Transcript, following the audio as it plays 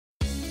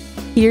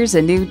Here's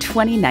a new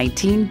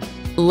 2019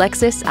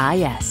 Lexus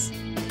IS.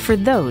 For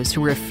those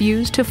who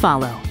refuse to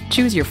follow,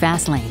 choose your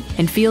fast lane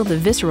and feel the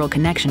visceral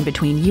connection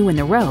between you and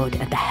the road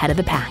at the head of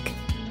the pack.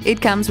 It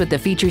comes with the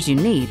features you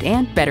need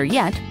and, better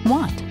yet,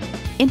 want.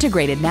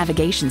 Integrated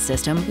navigation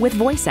system with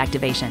voice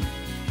activation,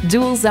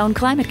 dual zone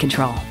climate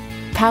control,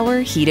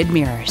 power heated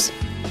mirrors,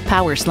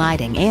 power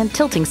sliding and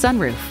tilting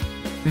sunroof,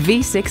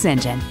 V6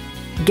 engine,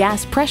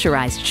 gas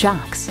pressurized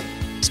shocks,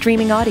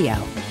 streaming audio,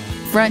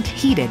 front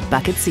heated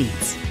bucket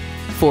seats,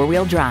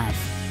 four-wheel drive,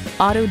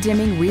 auto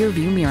dimming rear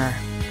view mirror,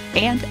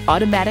 and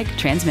automatic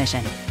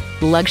transmission.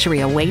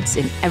 Luxury awaits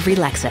in every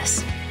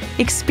Lexus.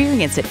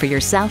 Experience it for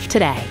yourself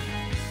today.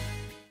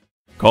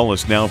 Call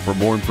us now for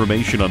more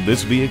information on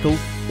this vehicle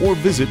or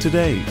visit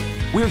today.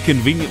 We're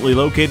conveniently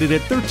located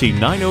at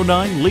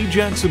 13909 Lee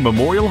Jackson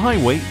Memorial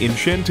Highway in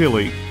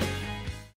Chantilly.